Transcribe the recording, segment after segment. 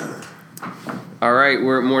All right,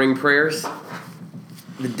 we're at morning prayers.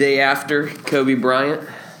 The day after Kobe Bryant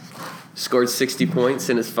scored 60 points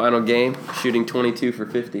in his final game, shooting 22 for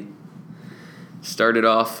 50. Started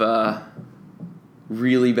off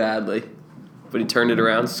really badly, but he turned it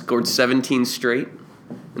around, scored 17 straight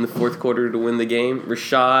in the fourth quarter to win the game.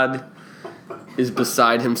 Rashad is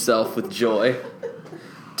beside himself with joy.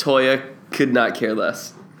 Toya could not care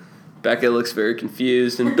less. Becca looks very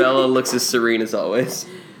confused, and Bella looks as serene as always.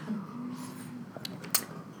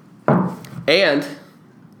 And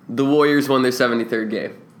the Warriors won their 73rd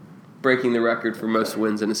game, breaking the record for most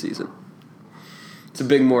wins in a season. It's a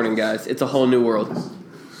big morning, guys. It's a whole new world.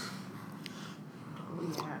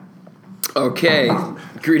 Okay,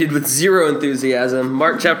 greeted with zero enthusiasm.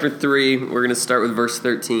 Mark chapter 3, we're going to start with verse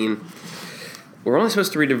 13. We're only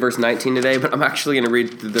supposed to read to verse 19 today, but I'm actually going to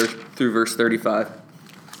read through verse 35.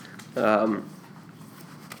 And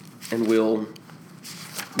we'll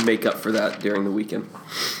make up for that during the weekend.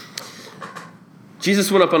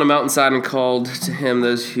 Jesus went up on a mountainside and called to him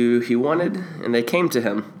those who he wanted, and they came to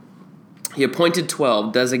him. He appointed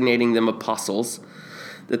 12, designating them apostles,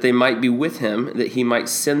 that they might be with him, that he might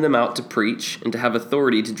send them out to preach and to have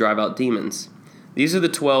authority to drive out demons. These are the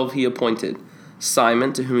 12 he appointed: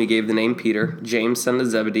 Simon, to whom he gave the name Peter, James, son of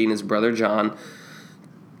Zebedee, and his brother John.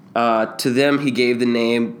 To them he gave the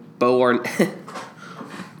name Boanerges,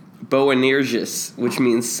 which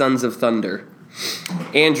means sons of thunder.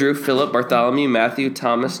 Andrew, Philip, Bartholomew, Matthew,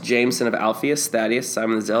 Thomas, James, son of Alphaeus, Thaddeus,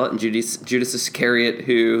 Simon the Zealot, and Judas Iscariot,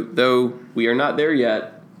 who, though we are not there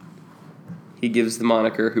yet, he gives the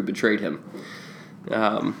moniker who betrayed him.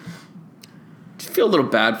 Just feel a little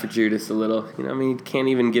bad for Judas a little. He can't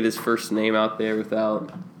even get his first name out there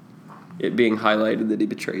without it being highlighted that he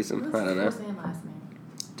betrays him. I don't know. What's his first and last name?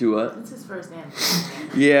 Do what? What's his first name?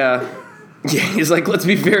 Yeah, he's like, let's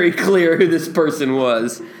be very clear who this person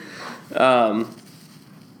was.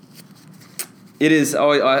 It is.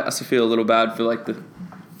 I also feel a little bad for like the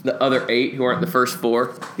other 8 who aren't the first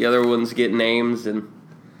 4. The other ones get names, and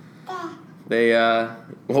they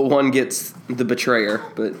one gets the betrayer,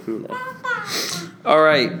 but All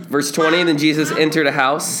right, verse 20. Then Jesus entered a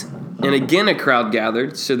house, and again a crowd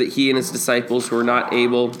gathered, so that he and his disciples were not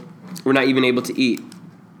even able to eat.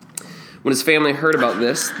 When his family heard about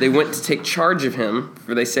this, they went to take charge of him,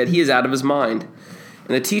 for they said, "He is out of his mind."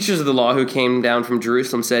 And the teachers of the law who came down from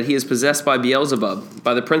Jerusalem said, "He is possessed by Beelzebub.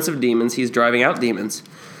 By the prince of demons, he is driving out demons."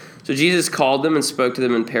 So Jesus called them and spoke to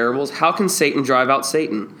them in parables. "How can Satan drive out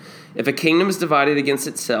Satan? If a kingdom is divided against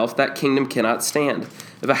itself, that kingdom cannot stand.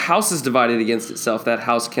 If a house is divided against itself, that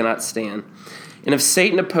house cannot stand. And if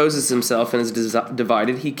Satan opposes himself and is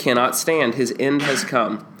divided, he cannot stand. His end has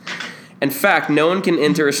come. In fact, no one can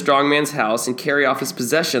enter a strong man's house and carry off his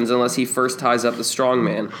possessions unless he first ties up the strong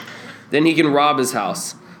man. Then he can rob his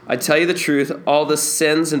house. I tell you the truth, all the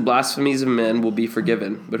sins and blasphemies of men will be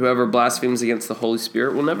forgiven, but whoever blasphemes against the Holy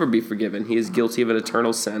Spirit will never be forgiven. He is guilty of an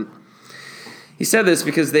eternal sin." He said this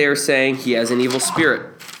because they are saying he has an evil spirit.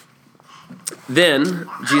 Then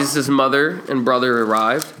Jesus' mother and brother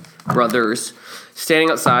arrived, brothers.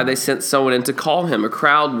 Standing outside, they sent someone in to call him. A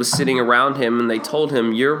crowd was sitting around him, and they told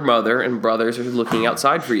him, "Your mother and brothers are looking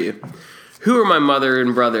outside for you." "Who are my mother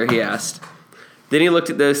and brother?" he asked. Then he looked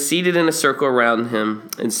at those seated in a circle around him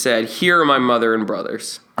and said, "Here are my mother and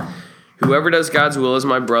brothers. Whoever does God's will is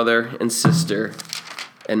my brother and sister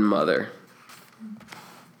and mother."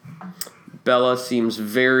 Bella seems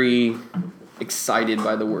very excited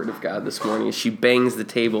by the word of God this morning as she bangs the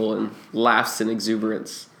table and laughs in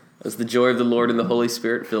exuberance as the joy of the Lord and the Holy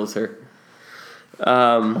Spirit fills her.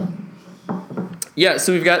 So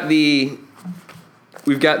we've got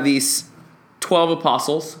these 12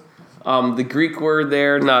 apostles. The Greek word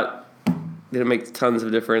there, didn't make tons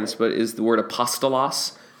of difference, but is the word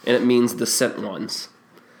apostolos, and it means the sent ones.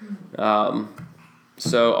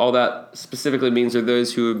 So all that specifically means are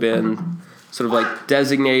those who have been sort of like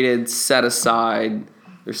designated, set aside.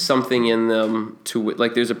 There's something in them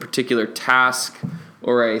like there's a particular task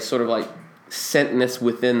or a sort of like sentness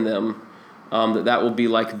within them that will be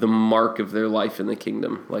like the mark of their life in the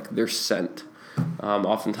kingdom, like they're sent.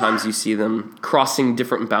 Oftentimes you see them crossing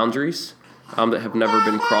different boundaries that have never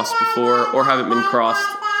been crossed before or haven't been crossed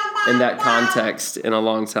in that context in a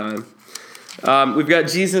long time. We've got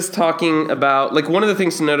Jesus talking about, like one of the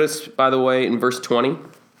things to notice, by the way, in verse 20,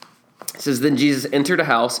 it says, "Then Jesus entered a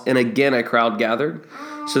house, and again a crowd gathered,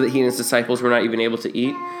 so that he and his disciples were not even able to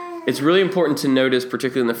eat." It's really important to notice,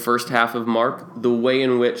 particularly in the first half of Mark, the way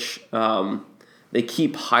in which they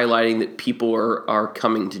keep highlighting that people are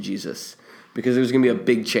coming to Jesus, because there's going to be a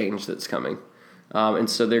big change that's coming. And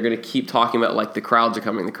so they're going to keep talking about, like, the crowds are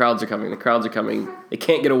coming, the crowds are coming, the crowds are coming. They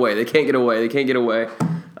can't get away, they can't get away, they can't get away.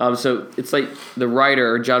 So it's like the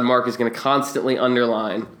writer, John Mark, is going to constantly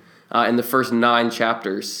underline in the first 9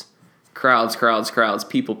 chapters, crowds, crowds, crowds,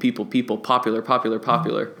 people, people, people, popular, popular,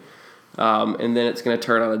 popular. And then it's going to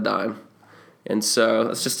turn on a dime. And so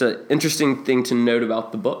that's just an interesting thing to note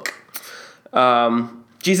about the book.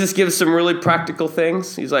 Jesus gives some really practical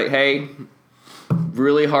things. He's like, hey,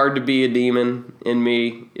 really hard to be a demon in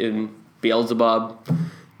me, in Beelzebub,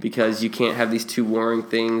 because you can't have these 2 warring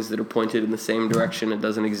things that are pointed in the same direction. It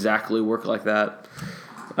doesn't exactly work like that.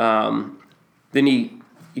 Then he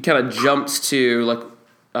kind of jumps to like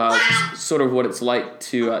sort of what it's like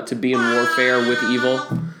to be in warfare with evil,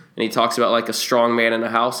 and he talks about like a strong man in a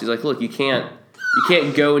house. He's like, look, you can't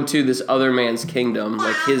go into this other man's kingdom,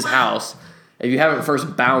 like his house, if you haven't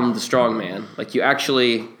first bound the strong man. Like you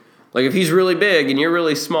actually, like if he's really big and you're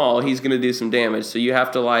really small, he's going to do some damage. So you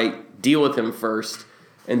have to like deal with him first,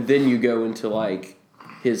 and then you go into like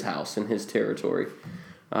his house and his territory.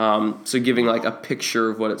 So giving like a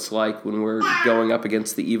picture of what it's like when we're going up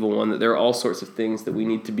against the evil one, that there are all sorts of things that we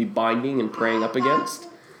need to be binding and praying up against.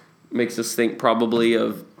 Makes us think probably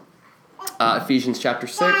of Ephesians chapter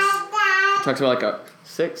 6. It talks about like a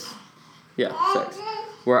 6? Yeah, 6.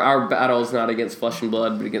 Where our battle is not against flesh and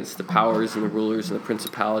blood, but against the powers and the rulers and the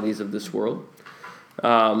principalities of this world.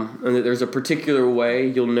 And that there's a particular way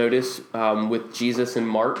you'll notice with Jesus and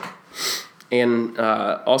Mark, and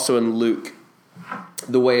also in Luke,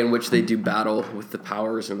 the way in which they do battle with the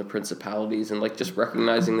powers and the principalities, and like just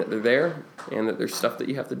recognizing that they're there and that there's stuff that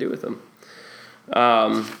you have to do with them.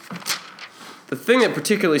 The thing that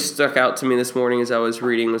particularly stuck out to me this morning as I was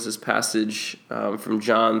reading was this passage from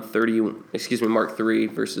Mark 3,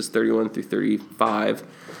 verses 31 through 35,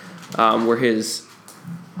 where his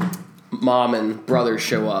mom and brother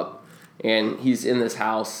show up, and he's in this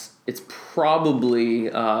house. It's probably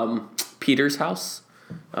Peter's house.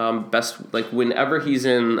 Whenever he's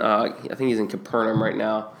in, I think he's in Capernaum right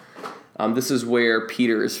now. This is where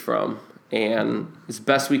Peter is from. And as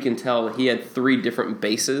best we can tell, he had 3 different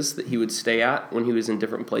bases that he would stay at when he was in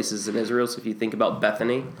different places in Israel. So if you think about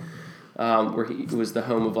Bethany, where he was the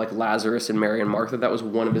home of like Lazarus and Mary and Martha, that was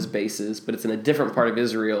one of his bases, but it's in a different part of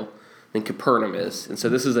Israel than Capernaum is. And so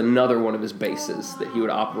this is another one of his bases that he would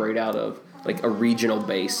operate out of, like a regional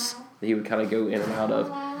base that he would kind of go in and out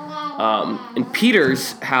of. In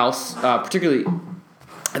Peter's house, particularly,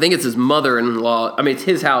 I think it's his mother-in-law. I mean, it's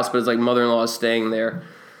his house, but it's like mother-in-law is staying there.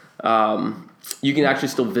 You can actually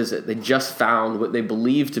still visit. They just found what they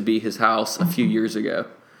believe to be his house a few years ago.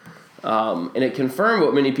 And it confirmed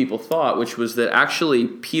what many people thought, which was that actually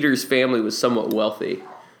Peter's family was somewhat wealthy.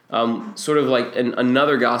 Sort of like in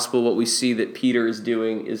another gospel, what we see that Peter is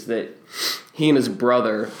doing is that he and his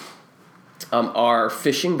brother are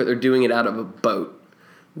fishing, but they're doing it out of a boat,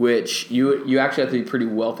 which you actually have to be pretty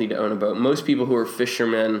wealthy to own a boat. Most people who are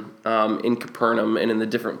fishermen in Capernaum and in the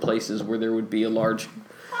different places where there would be a large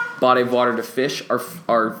body of water to fish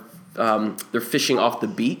are they're fishing off the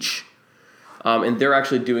beach, and they're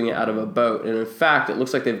actually doing it out of a boat. And in fact, it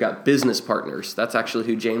looks like they've got business partners. That's actually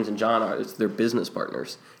who James and John are. It's their business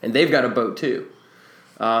partners, and they've got a boat too.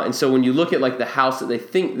 And so when you look at like the house that they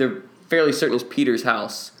think they're fairly certain is Peter's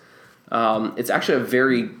house, it's actually a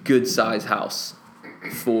very good size house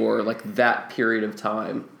for like that period of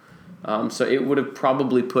time. So it would have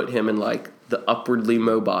probably put him in like the upwardly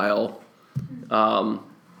mobile,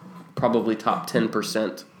 probably top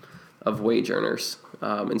 10% of wage earners.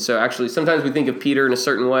 And so actually sometimes we think of Peter in a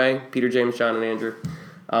certain way, Peter, James, John, and Andrew.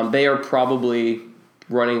 They are probably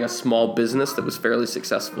running a small business that was fairly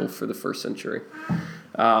successful for the first century.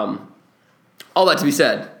 All that to be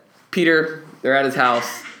said, Peter, they're at his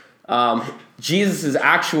house. Jesus'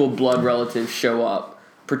 actual blood relatives show up,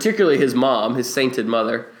 particularly his mom, his sainted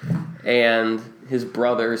mother, and his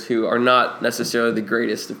brothers, who are not necessarily the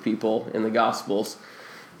greatest of people in the Gospels.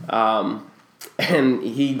 And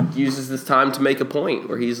he uses this time to make a point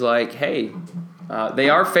where he's like, hey, they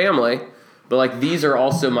are family, but like these are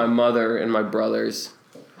also my mother and my brothers,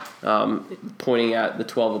 pointing at the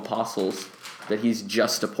 12 apostles that he's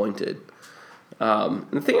just appointed.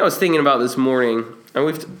 And the thing I was thinking about this morning,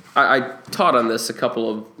 and I taught on this a couple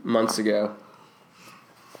of months ago,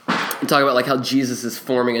 and talk about like how Jesus is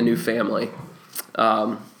forming a new family.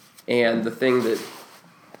 And the thing that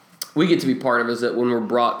we get to be part of is that when we're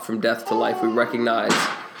brought from death to life, we recognize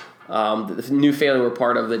that the new family we're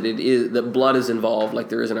part of, that blood is involved like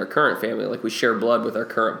there is in our current family. Like we share blood with our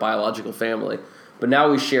current biological family. But now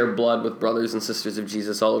we share blood with brothers and sisters of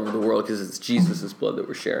Jesus all over the world because it's Jesus' blood that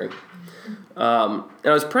we're sharing. And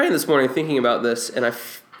I was praying this morning thinking about this, and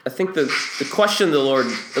I think the question the Lord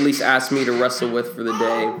at least asked me to wrestle with for the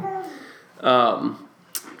day, I'm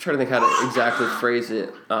trying to think how to exactly phrase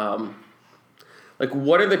it. Like,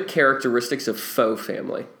 what are the characteristics of faux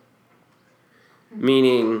family?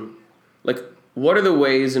 Meaning, like, what are the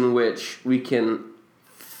ways in which we can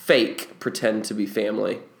pretend to be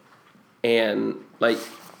family? And like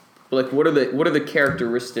what are the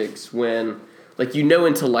characteristics when, like,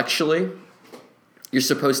 intellectually you're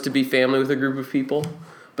supposed to be family with a group of people,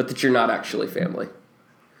 but that you're not actually family.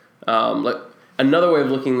 Like, another way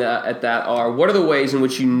of looking at that are, what are the ways in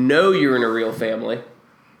which you're in a real family,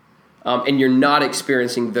 and you're not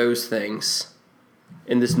experiencing those things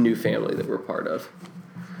in this new family that we're part of.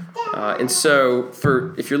 And so,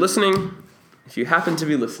 if you're listening, if you happen to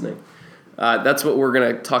be listening, that's what we're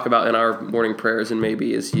going to talk about in our morning prayers, and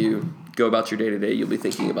maybe as you go about your day-to-day, you'll be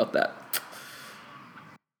thinking about that.